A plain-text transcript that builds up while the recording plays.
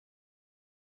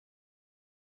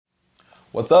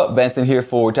What's up? Benson here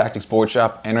for Tactics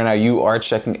Boardshop, and right now you are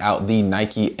checking out the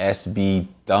Nike SB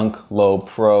Dunk Low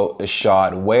Pro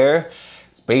Ishod Wair.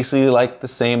 It's basically like the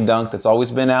same dunk that's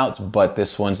always been out, but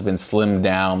this one's been slimmed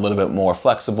down, a little bit more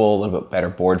flexible, a little bit better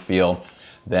board feel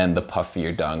than the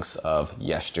puffier dunks of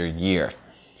yesteryear.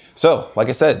 So, like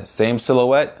I said, same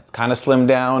silhouette. It's kind of slimmed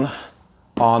down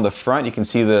on the front. You can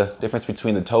see the difference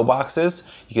between the toe boxes.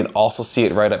 You can also see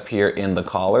it right up here in the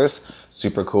collars.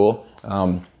 Super cool.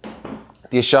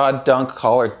 The Ishod Dunk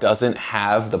collar doesn't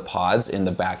have the pods in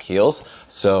the back heels,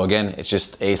 so again, it's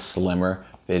just a slimmer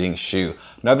fitting shoe.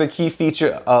 Another key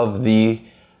feature of the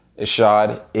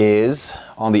Ishod is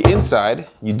on the inside,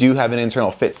 you do have an internal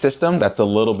fit system that's a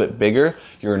little bit bigger.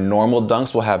 Your normal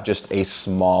dunks will have just a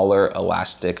smaller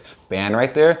elastic band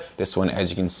right there. This one, as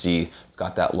you can see, it's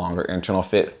got that longer internal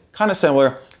fit, kind of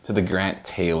similar to the Grant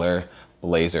Taylor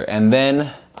Blazer. And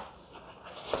then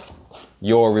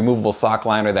your removable sock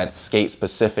liner that's skate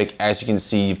specific. As you can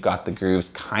see, you've got the grooves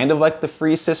kind of like the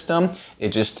free system. It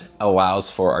just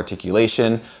allows for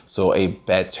articulation, so a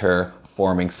better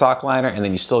forming sock liner, and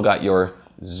then you still got your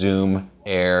Zoom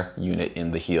Air unit in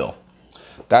the heel.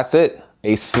 That's it.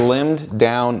 A slimmed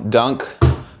down dunk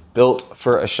built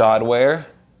for Ishod Wair,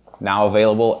 now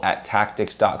available at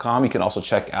tactics.com. You can also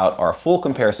check out our full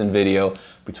comparison video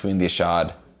between the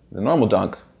Ishod and the normal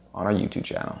dunk on our YouTube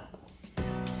channel.